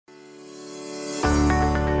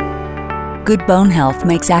good bone health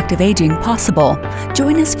makes active aging possible.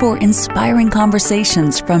 Join us for inspiring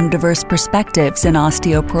conversations from diverse perspectives in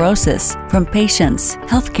osteoporosis from patients,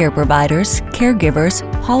 healthcare providers, caregivers,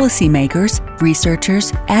 policymakers,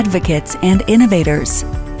 researchers, advocates, and innovators.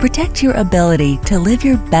 Protect your ability to live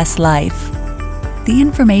your best life. The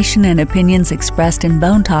information and opinions expressed in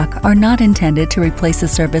Bone Talk are not intended to replace the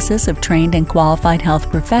services of trained and qualified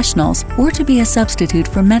health professionals or to be a substitute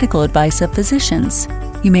for medical advice of physicians.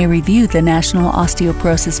 You may review the National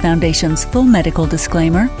Osteoporosis Foundation's full medical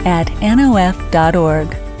disclaimer at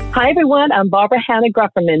nof.org. Hi, everyone. I'm Barbara Hannah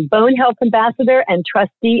Grufferman, Bone Health Ambassador and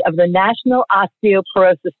Trustee of the National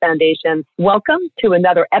Osteoporosis Foundation. Welcome to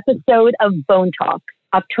another episode of Bone Talk.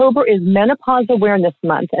 October is Menopause Awareness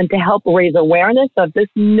Month, and to help raise awareness of this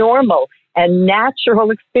normal and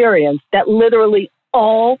natural experience that literally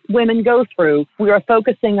all women go through, we are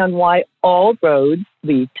focusing on why all roads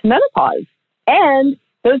lead to menopause. And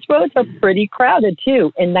those roads are pretty crowded,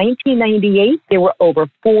 too. In 1998, there were over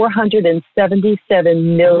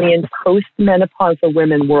 477 million postmenopausal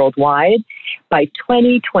women worldwide. By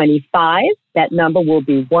 2025, that number will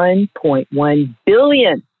be 1.1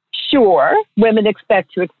 billion. Sure, women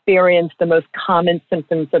expect to experience the most common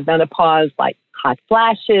symptoms of menopause like hot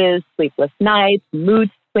flashes, sleepless nights, mood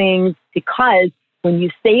swings, because when you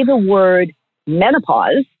say the word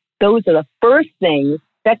menopause, those are the first things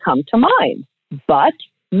that come to mind. But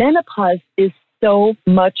menopause is so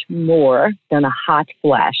much more than a hot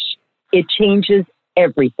flash. It changes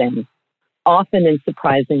everything, often in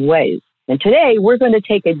surprising ways. And today, we're going to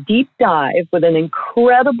take a deep dive with an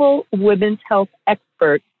incredible women's health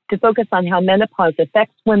expert to focus on how menopause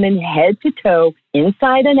affects women head to toe,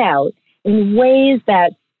 inside and out, in ways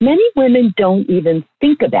that many women don't even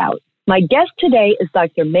think about. My guest today is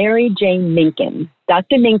Dr. Mary Jane Minkin.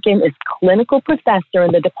 Dr. Minkin is clinical professor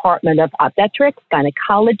in the Department of Obstetrics,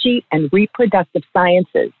 Gynecology, and Reproductive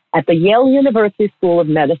Sciences at the Yale University School of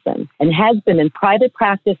Medicine and has been in private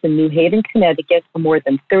practice in New Haven, Connecticut for more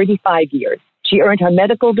than 35 years. She earned her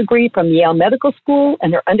medical degree from Yale Medical School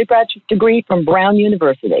and her undergraduate degree from Brown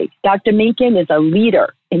University. Dr. Minkin is a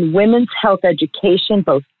leader in women's health education,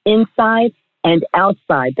 both inside and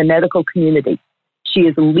outside the medical community. She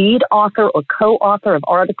is a lead author or co-author of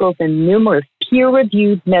articles in numerous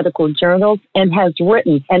peer-reviewed medical journals and has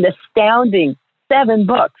written an astounding 7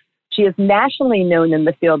 books. She is nationally known in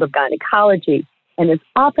the field of gynecology and is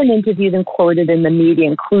often interviewed and quoted in the media,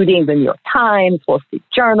 including the New York Times, Wall Street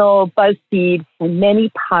Journal, BuzzFeed, and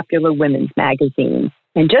many popular women's magazines.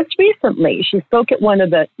 And just recently, she spoke at one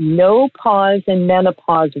of the No Pause in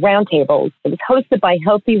Menopause roundtables that was hosted by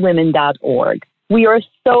healthywomen.org. We are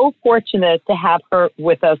so fortunate to have her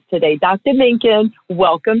with us today. Dr. Minkin,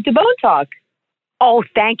 welcome to Bone Talk. Oh,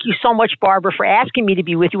 thank you so much, Barbara, for asking me to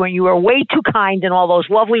be with you. And you are way too kind in all those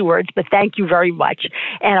lovely words, but thank you very much.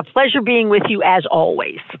 And a pleasure being with you as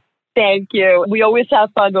always. Thank you. We always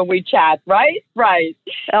have fun when we chat, right? Right.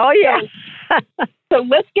 Oh, yeah. So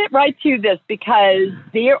let's get right to this because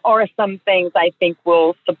there are some things I think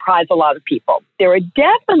will surprise a lot of people. There are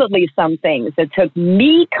definitely some things that took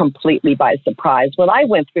me completely by surprise when I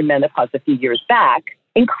went through menopause a few years back,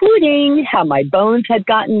 including how my bones had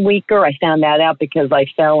gotten weaker. I found that out because I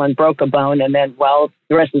fell and broke a bone, and then, well,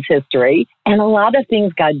 the rest is history. And a lot of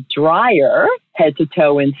things got drier, head to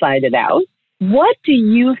toe, inside and out. What do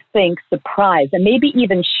you think surprised and maybe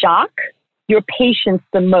even shock your patients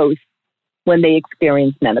the most when they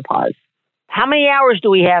experience menopause? How many hours do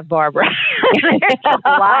we have, Barbara?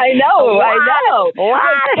 I know. A lot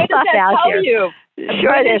of stuff out there. You?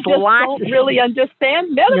 Sure, there's lots. Don't really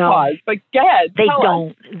understand menopause, but go ahead. They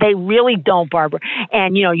don't. They really don't, Barbara.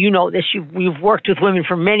 And you know this. We've worked with women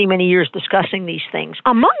for many, many years discussing these things.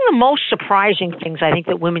 Among the most surprising things I think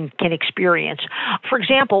that women can experience, for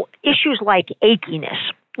example, issues like achiness.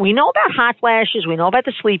 We know about hot flashes, we know about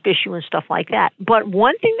the sleep issue and stuff like that. But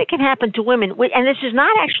one thing that can happen to women, and this is not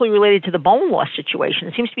actually related to the bone loss situation,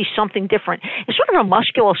 it seems to be something different, it's sort of a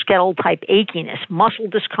musculoskeletal type achiness, muscle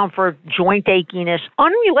discomfort, joint achiness,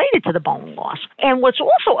 unrelated to the bone loss. And what's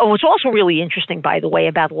also really interesting, by the way,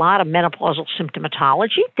 about a lot of menopausal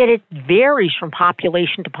symptomatology, that it varies from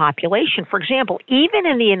population to population. For example, even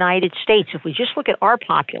in the United States, if we just look at our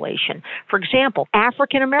population, for example,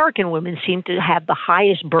 African American women seem to have the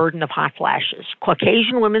highest burden of hot flashes.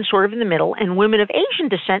 Caucasian women sort of in the middle, and women of Asian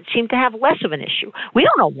descent seem to have less of an issue. We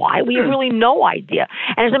don't know why. We have really no idea.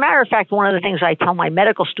 And as a matter of fact, one of the things I tell my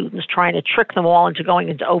medical students trying to trick them all into going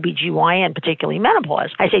into OBGYN, particularly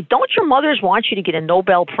menopause, I say, don't your mothers want you to get a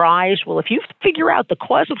Nobel Prize? Well, if you figure out the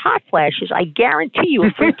cause of hot flashes, I guarantee you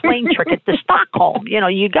a free plane ticket to Stockholm.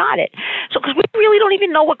 You got it. So because we really don't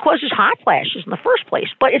even know what causes hot flashes in the first place.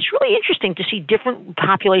 But it's really interesting to see different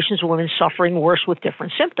populations of women suffering worse with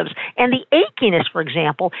different symptoms. And the achiness, for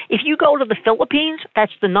example, if you go to the Philippines,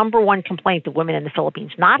 that's the number one complaint of women in the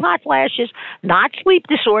Philippines. Not hot flashes, not sleep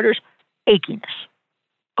disorders, achiness.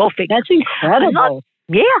 Go figure. That's incredible.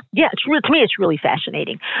 Yeah. To me, it's really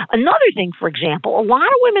fascinating. Another thing, for example, a lot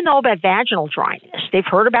of women know about vaginal dryness. They've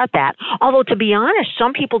heard about that. Although, to be honest,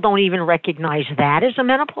 some people don't even recognize that as a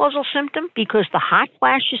menopausal symptom because the hot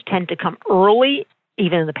flashes tend to come early,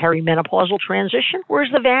 even in the perimenopausal transition, whereas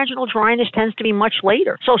the vaginal dryness tends to be much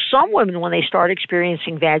later. So some women, when they start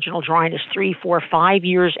experiencing vaginal dryness 3, 4, 5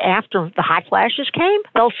 years after the hot flashes came,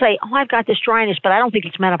 they'll say, I've got this dryness, but I don't think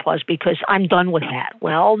it's menopause because I'm done with that.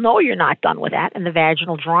 Well, no, you're not done with that, and the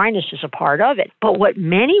vaginal dryness is a part of it. But what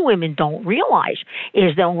many women don't realize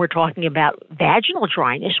is that when we're talking about vaginal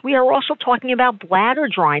dryness, we are also talking about bladder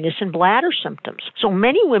dryness and bladder symptoms. So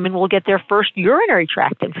many women will get their first urinary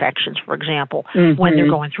tract infections, for example, when they're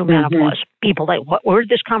going through menopause. People like, where did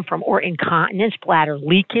this come from? Or incontinence, bladder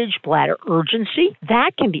leakage, bladder urgency.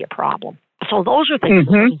 That can be a problem. So those are things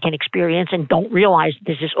that women can experience and don't realize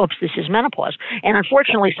this is menopause. And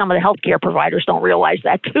unfortunately, some of the healthcare providers don't realize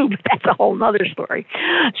that too, but that's a whole other story.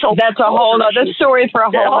 So that's a whole other story for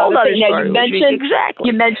a whole other thing. Now,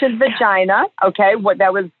 you mentioned vagina. Okay,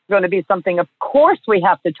 that was going to be something, of course, we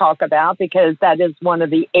have to talk about because that is one of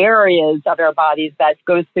the areas of our bodies that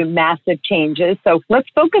goes through massive changes. So let's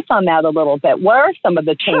focus on that a little bit. What are some of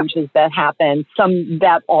the changes that happen? Some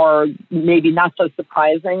that are maybe not so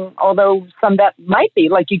surprising, although some that might be,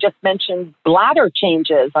 like you just mentioned, bladder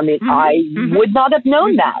changes. I mean, I would not have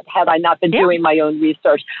known that had I not been doing my own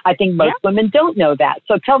research. I think most women don't know that.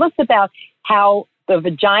 So tell us about how the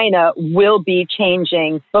vagina will be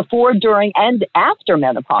changing before, during, and after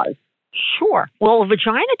menopause. Sure. Well, the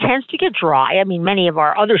vagina tends to get dry. I mean, many of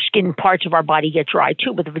our other skin parts of our body get dry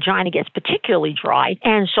too, but the vagina gets particularly dry.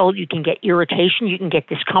 And so you can get irritation, you can get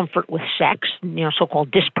discomfort with sex,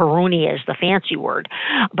 so-called dyspareunia is the fancy word.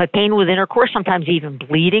 But pain with intercourse, sometimes even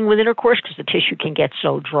bleeding with intercourse because the tissue can get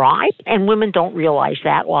so dry. And women don't realize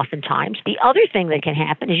that oftentimes. The other thing that can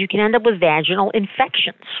happen is you can end up with vaginal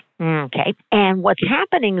infections. Okay. And what's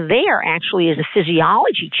happening there actually is a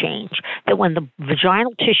physiology change that when the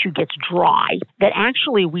vaginal tissue gets dry, that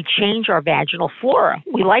actually we change our vaginal flora.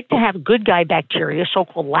 We like to have good guy bacteria,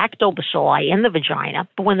 so-called lactobacilli, in the vagina.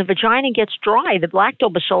 But when the vagina gets dry, the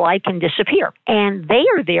lactobacilli can disappear. And they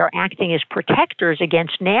are there acting as protectors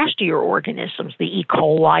against nastier organisms, the E.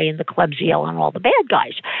 coli and the Klebsiella and all the bad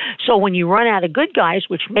guys. So when you run out of good guys,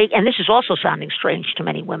 and this is also sounding strange to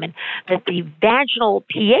many women, that the vaginal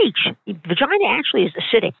pH, the vagina actually is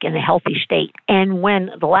acidic in a healthy state. And when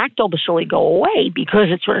the lactobacilli go away, because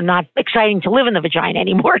it's sort of not exciting to live in the vagina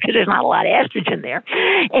anymore because there's not a lot of estrogen there.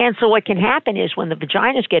 And so what can happen is when the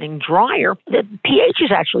vagina is getting drier, the pH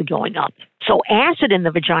is actually going up. So acid in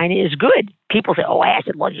the vagina is good. People say,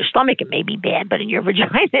 acid, well, in your stomach it may be bad, but in your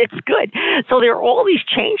vagina it's good. So there are all these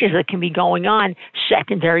changes that can be going on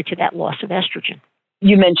secondary to that loss of estrogen.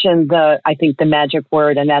 You mentioned the magic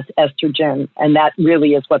word, and that's estrogen, and that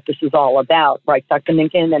really is what this is all about, right, Dr.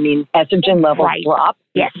 Minkin? I mean, estrogen levels drop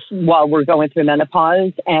while we're going through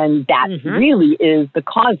menopause, and that really is the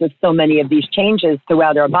cause of so many of these changes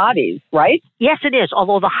throughout our bodies, right? Yes, it is.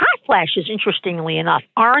 Although the hot flashes, interestingly enough,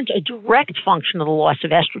 aren't a direct function of the loss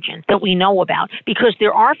of estrogen that we know about, because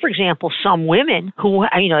there are, for example, some women who,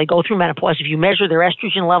 they go through menopause. If you measure their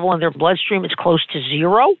estrogen level in their bloodstream, it's close to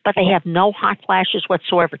 0, but they have no hot flashes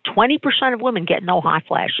whatsoever. 20% of women get no hot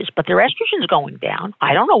flashes, but their estrogen's going down.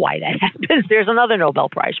 I don't know why that happens. There's another Nobel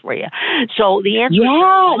Prize for you. So the answer is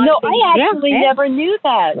I actually never knew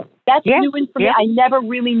that. That's new information. I never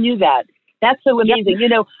really knew that. That's so amazing.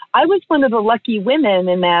 I was one of the lucky women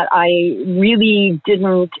in that I really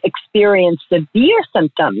didn't experience severe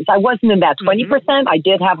symptoms. I wasn't in that 20%. I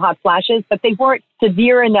did have hot flashes, but they weren't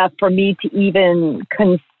severe enough for me to even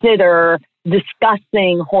consider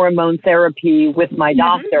discussing hormone therapy with my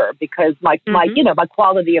doctor because my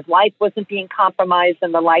quality of life wasn't being compromised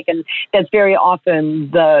and the like. And that's very often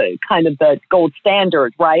the kind of the gold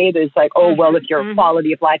standard, right? It's like, if your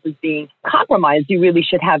quality of life is being compromised, you really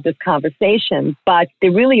should have this conversation. But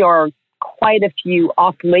there really are quite a few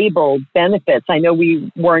off-label benefits. I know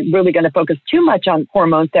we weren't really going to focus too much on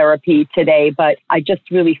hormone therapy today, but I just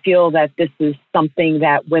really feel that this is something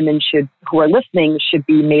that women who are listening should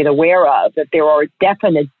be made aware of, that there are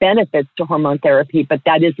definite benefits to hormone therapy, but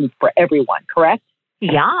that isn't for everyone, correct?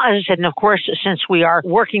 Yeah, as I said, and of course, since we are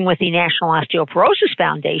working with the National Osteoporosis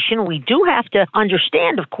Foundation, we do have to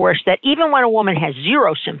understand, of course, that even when a woman has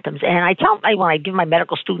zero symptoms, and when I give my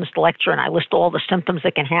medical students the lecture and I list all the symptoms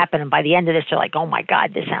that can happen, and by the end of this, they're like, oh my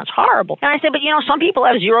God, this sounds horrible. And I said, but some people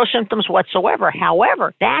have zero symptoms whatsoever.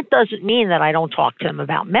 However, that doesn't mean that I don't talk to them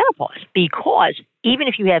about menopause, because even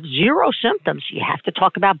if you have zero symptoms, you have to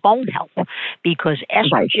talk about bone health, because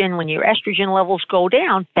estrogen, when your estrogen levels go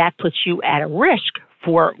down, that puts you at a risk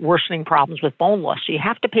for worsening problems with bone loss. So you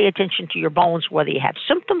have to pay attention to your bones, whether you have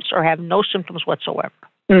symptoms or have no symptoms whatsoever.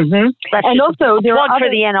 Mm-hmm. And also, there are for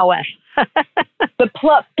the NOF.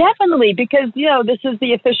 Definitely, because this is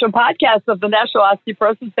the official podcast of the National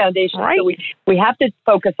Osteoporosis Foundation. Right. So we have to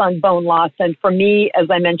focus on bone loss. And for me, as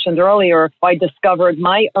I mentioned earlier, I discovered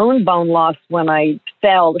my own bone loss when I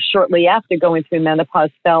fell shortly after going through menopause,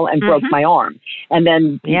 and broke my arm, and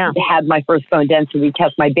then had my first bone density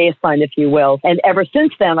test, my baseline, if you will. And ever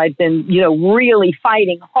since then, I've been really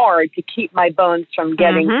fighting hard to keep my bones from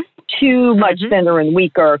getting too much thinner and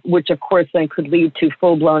weaker, which of course then could lead to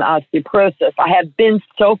full-blown osteoporosis. I have been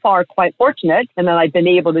so far quite fortunate, and then I've been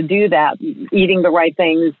able to do that, eating the right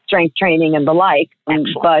things, strength training, and the like.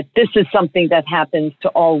 But this is something that happens to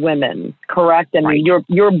all women, correct? I mean,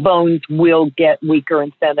 your bones will get weaker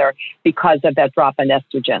and thinner because of that drop in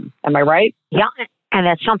estrogen. Am I right? Yeah. And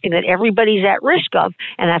that's something that everybody's at risk of,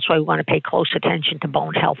 and that's why we want to pay close attention to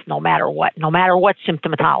bone health no matter what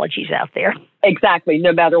symptomatology is out there. Exactly,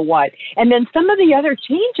 no matter what. And then some of the other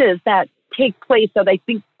changes that take place that I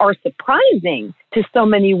think are surprising to so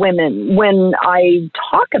many women when I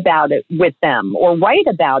talk about it with them or write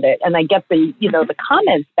about it, and I get the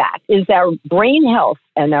comments back, is our brain health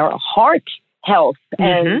and our heart health.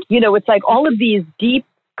 And, it's like all of these deep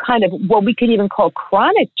kind of what we could even call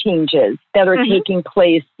chronic changes that are taking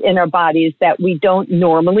place in our bodies that we don't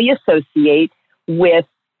normally associate with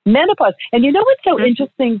menopause. And what's so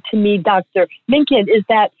interesting to me, Dr. Minkin, is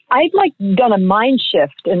that I've done a mind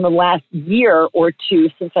shift in the last year or two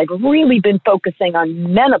since I've really been focusing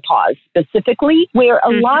on menopause specifically, where a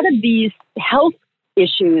lot of these health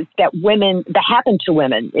issues that happen to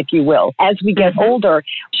women, if you will, as we get older,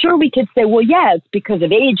 sure, we could say, well, yeah, it's because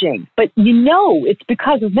of aging, but it's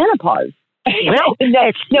because of menopause. Well,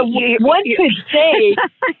 one could say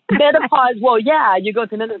menopause, well, yeah, you go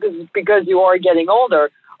to menopause because you are getting older.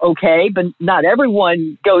 Okay, but not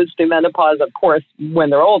everyone goes through menopause, of course, when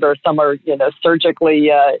they're older. Some are, surgically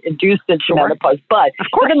induced into menopause. But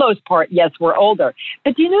for the most part, yes, we're older.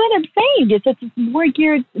 But do you know what I'm saying? Is that it's more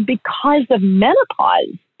geared because of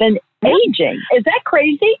menopause than aging. Is that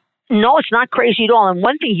crazy? No, it's not crazy at all. And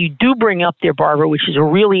one thing you do bring up there, Barbara, which is a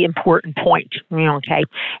really important point,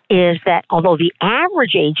 is that although the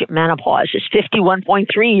average age at menopause is 51.3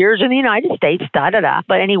 years in the United States,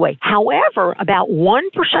 But anyway, however, about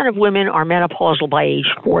 1% of women are menopausal by age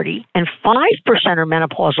 40 and 5% are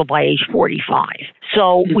menopausal by age 45.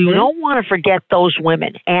 So we don't want to forget those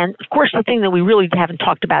women. And of course, the thing that we really haven't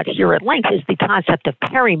talked about here at length is the concept of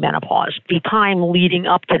perimenopause, the time leading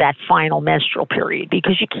up to that final menstrual period,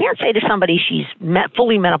 because you can't say to somebody she's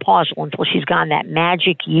fully menopausal until she's gone that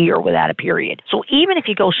magic year without a period. So even if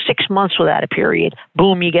you go 6 months without a period,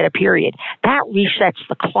 boom, you get a period. That resets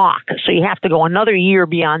the clock. So you have to go another year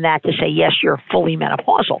beyond that to say, yes, you're fully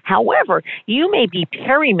menopausal. However, you may be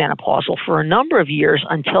perimenopausal for a number of years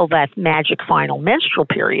until that magic final menstrual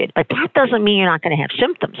period, but that doesn't mean you're not going to have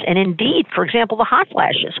symptoms. And indeed, for example, the hot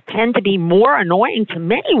flashes tend to be more annoying to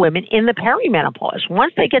many women in the perimenopause.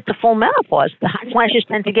 Once they get to full menopause, the hot flashes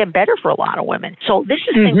tend to get better for a lot of women. So this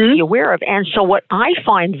is things to be aware of. And so what I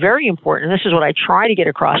find very important, and this is what I try to get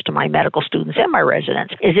across to my medical students and my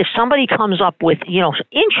residents, is if somebody comes up with,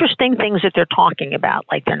 interesting things that they're talking about,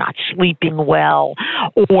 like they're not sleeping well,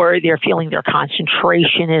 or they're feeling their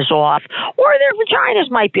concentration is off, or their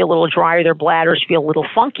vaginas might be a little drier, their bladders feel a little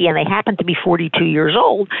funky, and they happen to be 42 years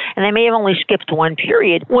old, and they may have only skipped one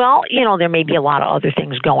period, well, there may be a lot of other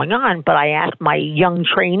things going on, but I ask my young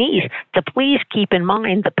trainees to please keep in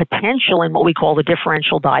mind the the potential in what we call the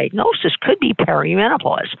differential diagnosis could be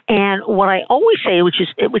perimenopause. And what I always say, which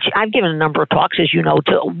I've given a number of talks, as you know,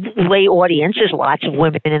 to lay audiences, lots of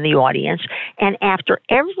women in the audience, and after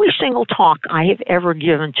every single talk I have ever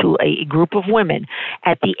given to a group of women,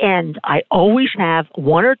 at the end, I always have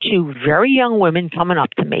one or two very young women coming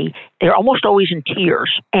up to me. They're almost always in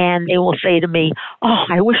tears, and they will say to me, "Oh,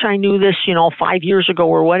 I wish I knew this, 5 years ago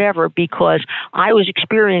or whatever, because I was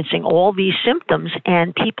experiencing all these symptoms,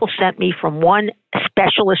 and people sent me from one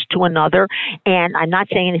specialist to another." And I'm not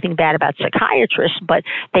saying anything bad about psychiatrists, but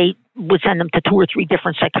they would send them to 2 or 3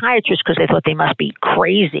 different psychiatrists because they thought they must be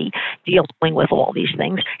crazy dealing with all these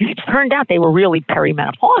things. And it turned out they were really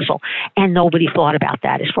perimenopausal, and nobody thought about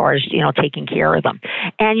that as far as, taking care of them.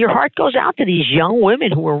 And your heart goes out to these young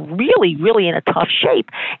women who are really, really in a tough shape.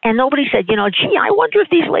 And nobody said, gee, I wonder if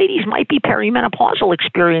these ladies might be perimenopausal,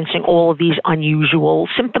 experiencing all of these unusual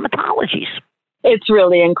symptomatologies. It's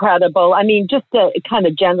really incredible. I mean, just kind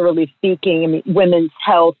of generally speaking, women's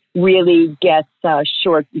health really gets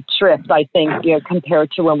short shrift, I think,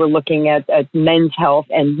 compared to when we're looking at men's health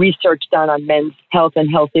and research done on men's health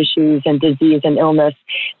and health issues and disease and illness.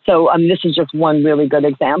 So this is just one really good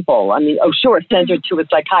example. I mean, send her to a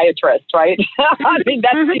psychiatrist, right? I mean,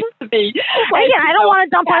 that seems to be. Again, I don't want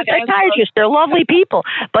to dump on psychiatrists. They're lovely people.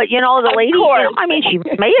 But, the lady, she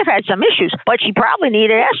may have had some issues, but she probably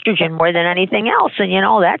needed estrogen more than anything else. And,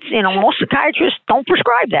 that's, most psychiatrists don't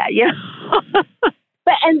prescribe that,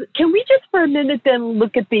 And can we just for a minute then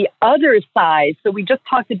look at the other side? So we just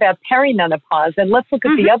talked about perimenopause, and let's look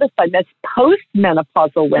at the other side. That's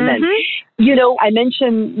postmenopausal women. I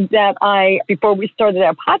mentioned that before we started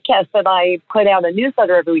our podcast, that I put out a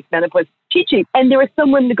newsletter every week, Menopause Chi-Chi. And there were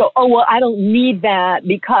some women that go, oh, well, I don't need that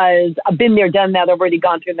because I've been there, done that, already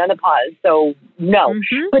gone through menopause. So no.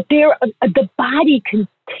 But the body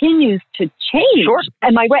continues to change. Sure.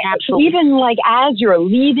 Am I right? Absolutely. Even like as you're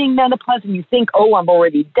leaving menopause and you think, oh, I'm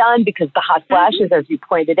already done because the hot flashes, as you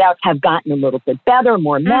pointed out, have gotten a little bit better,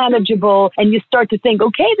 more manageable. And you start to think,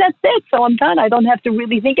 okay, that's it. So I'm done. I don't have to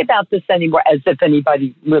really think about this anymore, as if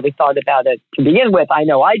anybody really thought about it to begin with. I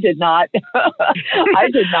know I did not. I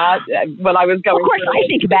did not when I was going. Of course, I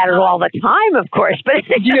think about it all the time, of course. But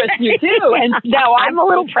yes, you do. And now I'm a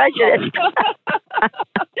little prejudiced.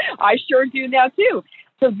 I sure do now, too.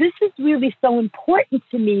 So this is really so important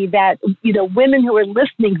to me that, women who are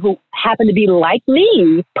listening who happen to be like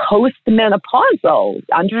me, postmenopausal.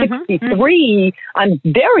 I'm 63. I'm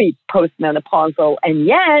very postmenopausal. And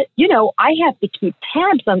yet, I have to keep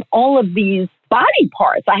tabs on all of these body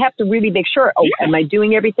parts. I have to really make sure, am I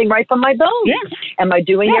doing everything right from my bones? Yes. Am I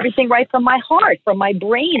doing everything right from my heart, from my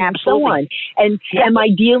brain, and so on? And am I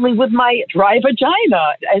dealing with my dry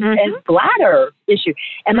vagina and bladder issue?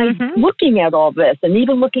 Am I looking at all this? And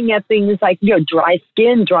even looking at things like, dry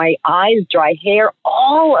skin, dry eyes, dry hair,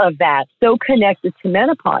 all of that so connected to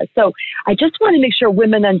menopause. So I just want to make sure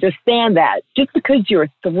women understand that just because you're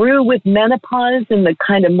through with menopause in the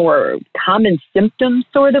kind of more common symptom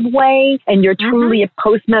sort of way, and you're truly a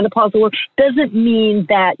postmenopausal, doesn't mean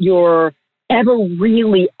that you're ever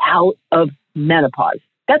really out of menopause.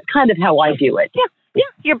 That's kind of how I view it. Yeah.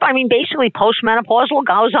 Basically, postmenopausal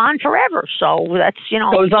goes on forever. So that's,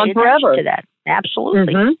 goes on forever. To that.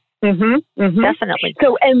 Absolutely. Definitely.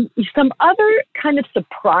 So, and some other kind of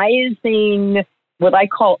surprising, what I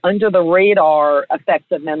call under the radar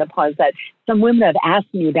effects of menopause that some women have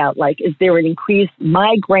asked me about, like, is there an increased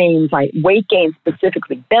migraines, like weight gain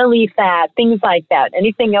specifically, belly fat, things like that?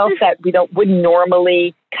 Anything else that we wouldn't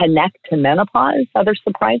normally connect to menopause? Other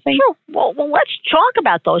surprising? Sure. Well, let's talk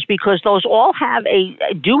about those, because those all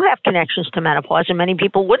do have connections to menopause, and many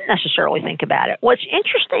people wouldn't necessarily think about it. What's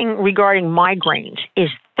interesting regarding migraines is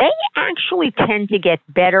they actually tend to get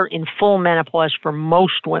better in full menopause for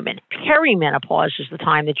most women. Perimenopause is the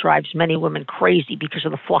time that drives many women crazy because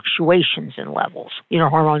of the fluctuations in levels. Your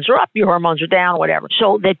hormones are up, your hormones are down, whatever.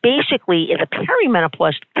 So that basically the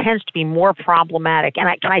perimenopause tends to be more problematic. And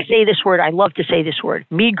can I say this word? I love to say this word,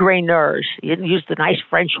 migraineurs. You didn't use the nice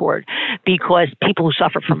French word, because people who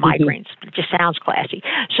suffer from migraines, it just sounds classy.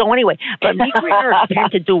 So anyway, but migraineurs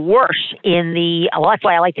tend to do worse in that's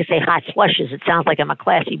why I like to say hot flushes. It sounds like I'm a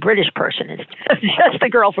classy British person. It's just the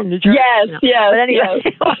girl from New Jersey. Yes. But anyway,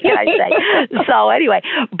 what can I say? So anyway,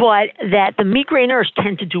 but that the migraineurs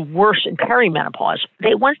tend to do worse in perimenopause.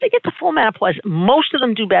 Once they get to full menopause, most of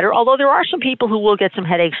them do better, although there are some people who will get some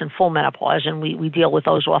headaches in full menopause, and we deal with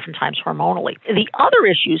those oftentimes hormonally. The other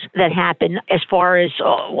issues that happen as far as,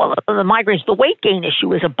 the migraines, the weight gain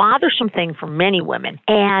issue is a bothersome thing for many women.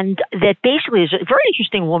 And that basically is a very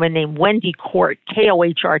interesting woman named Wendy Kohrt,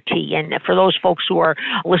 Kohrt. And for those folks who are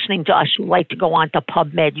listening to us who like to go on to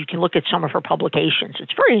PubMed, you can look at some of her publications.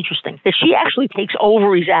 It's very interesting that she actually takes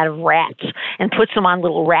ovaries out of rats and puts them on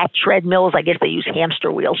little rat treadmills. I guess they use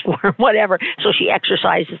hamster wheels for them, whatever. So she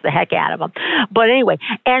exercises the heck out of them. But anyway,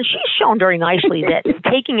 and she's shown very nicely that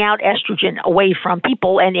taking out estrogen away from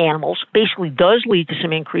people and animals basically does lead to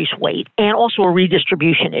some increased weight and also a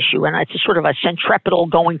redistribution issue. And it's sort of a centripetal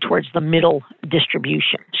going towards the middle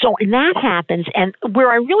distribution. So, and that happens. And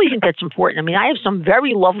where I really think that's important, I mean, I have some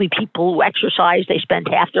very lovely people who exercise. They spend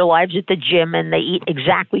half their lives at the gym and they eat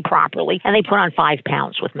exactly properly. And they put on 5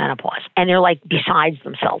 pounds with menopause. And they're like besides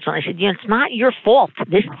themselves. And I said, it's not your fault.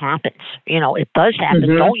 This happens. It does happen.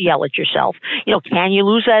 Mm-hmm. Don't yell at yourself. Can you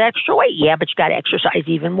lose that extra weight? Yeah, but you got to exercise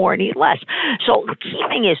even more and eat less. So the key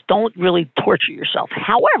thing is don't really torture yourself.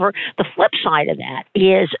 However, the flip side of that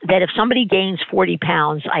is that if somebody gains 40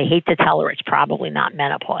 pounds, I hate to tell her it's probably not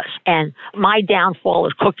menopause. And my downfall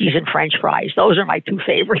is cookies and French fries. Those are my 2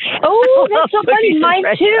 favorites. Oh, that's so funny. Mine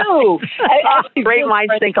too. Great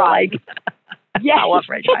minds think alike. Yes. I love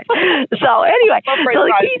French fries. So anyway, so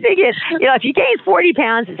the key thing is, if you gain 40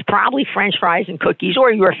 pounds, it's probably French fries and cookies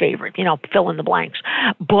or your favorite, fill in the blanks.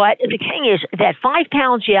 But the thing is that 5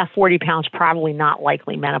 pounds, 40 pounds, probably not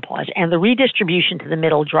likely menopause. And the redistribution to the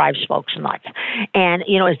middle drives folks nuts. And,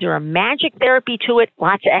 is there a magic therapy to it?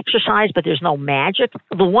 Lots of exercise, but there's no magic.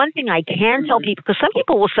 The one thing I can tell people, because some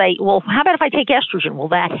people will say, well, how about if I take estrogen? Will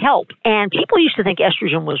that help? And people used to think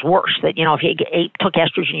estrogen was worse, that, if you took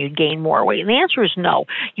estrogen, you'd gain more weight. And the answer is no.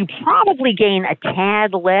 You probably gain a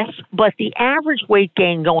tad less, but the average weight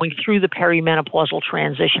gain going through the perimenopausal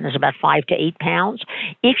transition is about 5 to 8 pounds.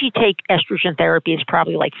 If you take estrogen therapy, it's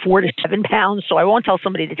probably like 4 to 7 pounds. So I won't tell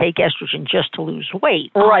somebody to take estrogen just to lose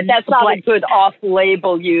weight. Right. That's not a good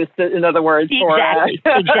off-label use, in other words. Exactly.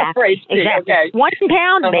 Exactly. Okay. 1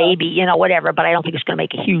 pound, maybe, whatever, but I don't think it's going to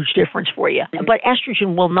make a huge difference for you. But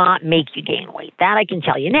estrogen will not make you gain weight. That I can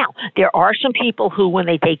tell you. Now, there are some people who, when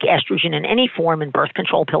they take estrogen in any form, in birth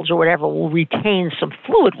control pills or whatever, will retain some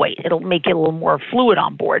fluid weight. It'll make it a little more fluid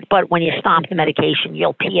on board. But when you stop the medication,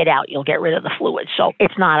 you'll pee it out. You'll get rid of the fluid. So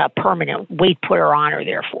it's not a permanent weight putter oner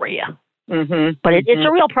there for you. Mm-hmm. But it's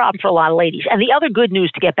a real problem for a lot of ladies. And the other good news,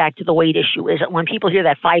 to get back to the weight issue, is that when people hear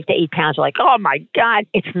that 5 to 8 pounds, they're like, oh my God,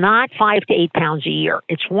 it's not 5 to 8 pounds a year.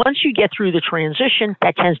 It's once you get through the transition,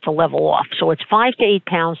 that tends to level off. So it's 5 to 8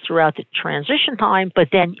 pounds throughout the transition time, but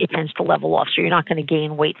then it tends to level off. So you're not going to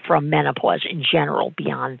gain weight from menopause in general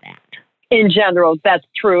beyond that. In general, that's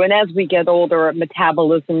true. And as we get older,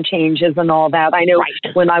 metabolism changes and all that. I know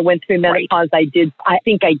when I went through menopause, I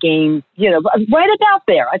think I gained, right about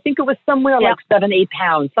there. I think it was somewhere like 7, 8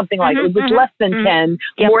 pounds, something like it. It was less than 10,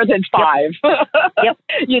 more than 5.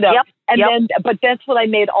 But that's when I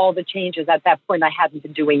made all the changes. At that point, I hadn't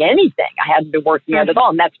been doing anything. I hadn't been working out at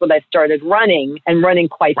all. And that's when I started running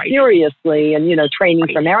quite seriously and, training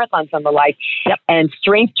for marathons and the like and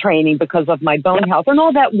strength training because of my bone health and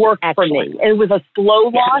all that worked for me. It was a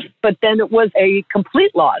slow loss, but then it was a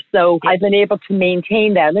complete loss. So I've been able to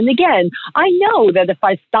maintain that. And again, I know that if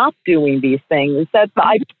I stopped doing these things, that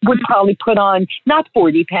I would probably put on not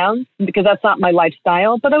 40 pounds because that's not my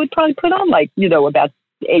lifestyle, but I would probably put on about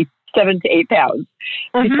 7 to 8 pounds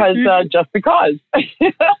because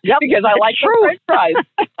because I like the French fries.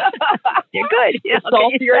 You're good. The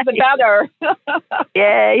saltier the better.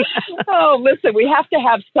 Yay. Oh, listen, we have to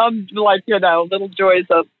have some little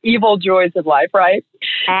evil joys of life, right?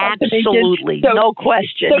 Absolutely. No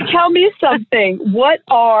question. So tell me something. What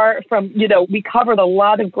are we covered a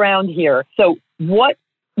lot of ground here. So what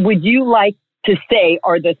would you like to say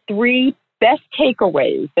are the 3 best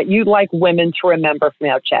takeaways that you'd like women to remember from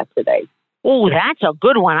our chat today? Oh, that's a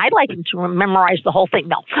good one. I'd like them to memorize the whole thing.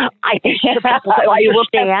 No, I think the people to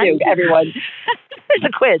understand. Everyone. There's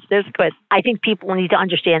a quiz. I think people need to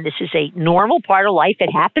understand this is a normal part of life. It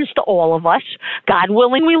happens to all of us. God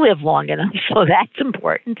willing, we live long enough. So that's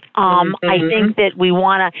important. I think that we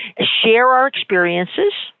want to share our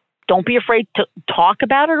experiences. Don't be afraid to talk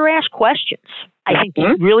about it or ask questions. I think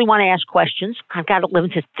you really want to ask questions. I've got it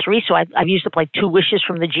limited to 3, so I've used up like 2 wishes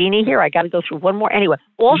from the genie here. I got to go through one more. Anyway,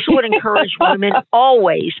 also would encourage women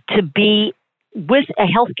always to be with a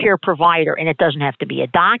healthcare provider, and it doesn't have to be a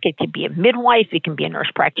doc. It could be a midwife. It can be a nurse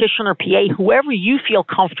practitioner, PA, whoever you feel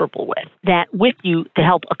comfortable with, that with you to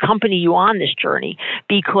help accompany you on this journey,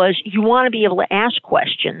 because you want to be able to ask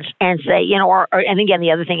questions and say, and again, the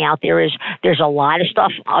other thing out there is there's a lot of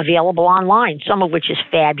stuff available online, some of which is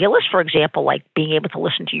fabulous. For example, like being able to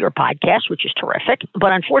listen to your podcast, which is terrific.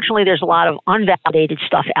 But unfortunately, there's a lot of unvalidated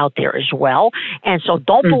stuff out there as well. And so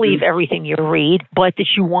don't believe everything you read, but that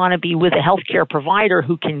you want to be with a healthcare healthcare provider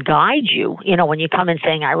who can guide you, when you come in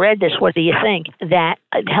saying, I read this, what do you think? That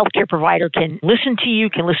a healthcare provider can listen to you,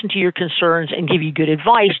 can listen to your concerns, and give you good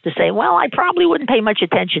advice to say, well, I probably wouldn't pay much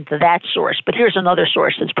attention to that source, but here's another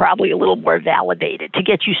source that's probably a little more validated to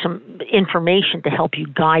get you some information to help you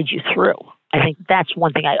guide you through. I think that's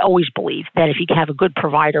one thing I always believe, that if you have a good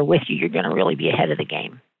provider with you, you're going to really be ahead of the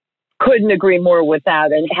game. Couldn't agree more with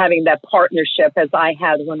that. And having that partnership, as I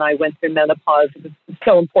had when I went through menopause, was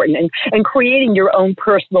so important. And creating your own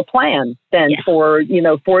personal plan then for,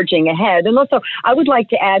 forging ahead. And also, I would like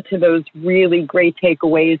to add to those really great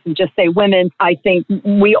takeaways and just say, women, I think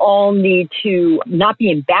we all need to not be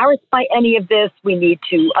embarrassed by any of this. We need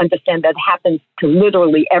to understand that happens to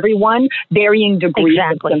literally everyone, varying degrees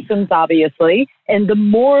of symptoms, obviously. And the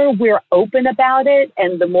more we're open about it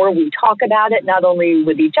and the more we talk about it, not only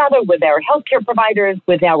with each other, with our healthcare providers,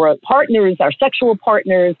 with our partners, our sexual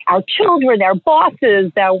partners, our children, our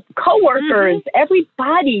bosses, our coworkers,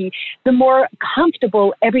 everybody, the more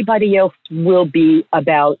comfortable everybody else will be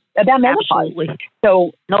about menopause. Absolutely.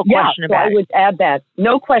 So, no question about it. I would add that.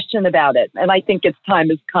 No question about it. And I think its time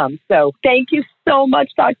has come. So thank you so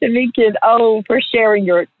much, Dr. Minkin, for sharing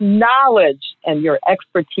your knowledge and your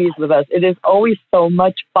expertise with us. It is always so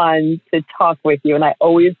much fun to talk with you, and I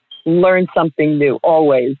always learn something new,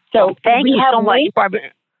 always. So thank you so much,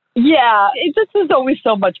 Barbara. Yeah, this is always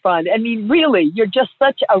so much fun. I mean, really, you're just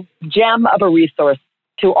such a gem of a resource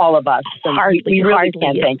to all of us. We really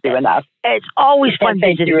can't thank you enough. It's always fun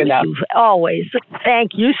visiting with you. Always.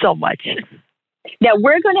 Thank you so much. Now,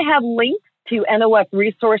 we're going to have links to NOF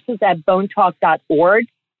resources at bonetalk.org.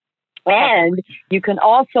 And you can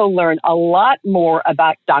also learn a lot more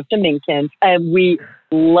about Dr. Minkin. And we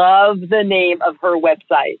love the name of her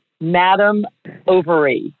website,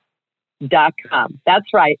 MadameOvary.com.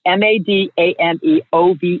 That's right,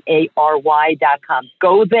 MadameOvary.com.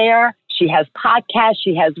 Go there. She has podcasts.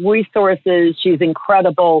 She has resources. She's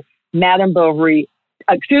incredible. Madame Bovary.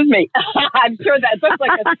 Excuse me. I'm sure that looks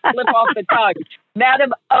like a slip off the tongue.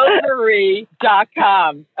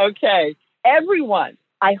 MadameOvary.com. Okay. Everyone,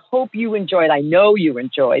 I hope you enjoyed. I know you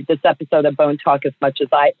enjoyed this episode of Bone Talk as much as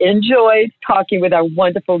I enjoyed talking with our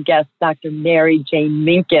wonderful guest, Dr. Mary Jane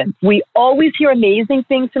Minkin. We always hear amazing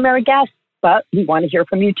things from our guests, but we want to hear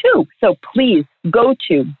from you too. So please go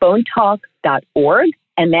to bonetalk.org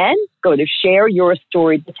and then go to share your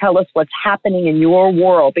story to tell us what's happening in your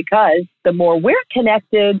world, because the more we're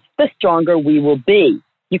connected, the stronger we will be.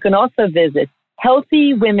 You can also visit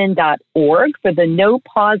healthywomen.org for the No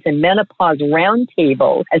Pause in Menopause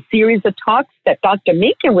Roundtable, a series of talks that Dr.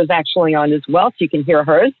 Minkin was actually on as well, so you can hear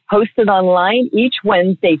hers, hosted online each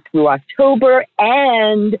Wednesday through October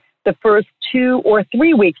and the first 2 or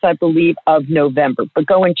 3 weeks, I believe, of November. But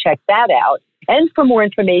go and check that out. And for more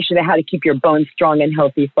information on how to keep your bones strong and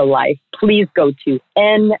healthy for life, please go to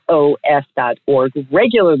NOF.org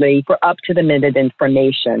regularly for up-to-the-minute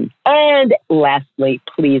information. And lastly,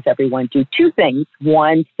 please, everyone, do 2 things.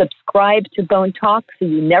 1, subscribe to Bone Talk so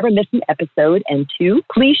you never miss an episode. And 2,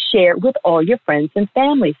 please share with all your friends and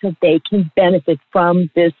family so they can benefit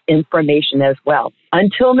from this information as well.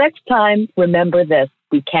 Until next time, remember this.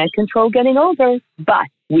 We can't control getting older, but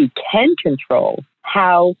we can control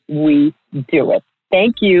how we do it.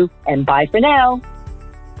 Thank you, and bye for now.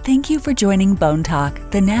 Thank you for joining Bone Talk,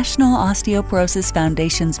 the National Osteoporosis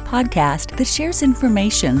Foundation's podcast that shares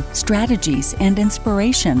information, strategies, and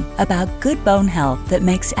inspiration about good bone health that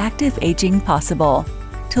makes active aging possible.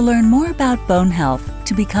 To learn more about bone health,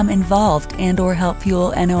 to become involved and/or help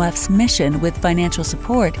fuel NOF's mission with financial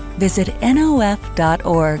support, visit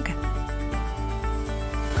NOF.org.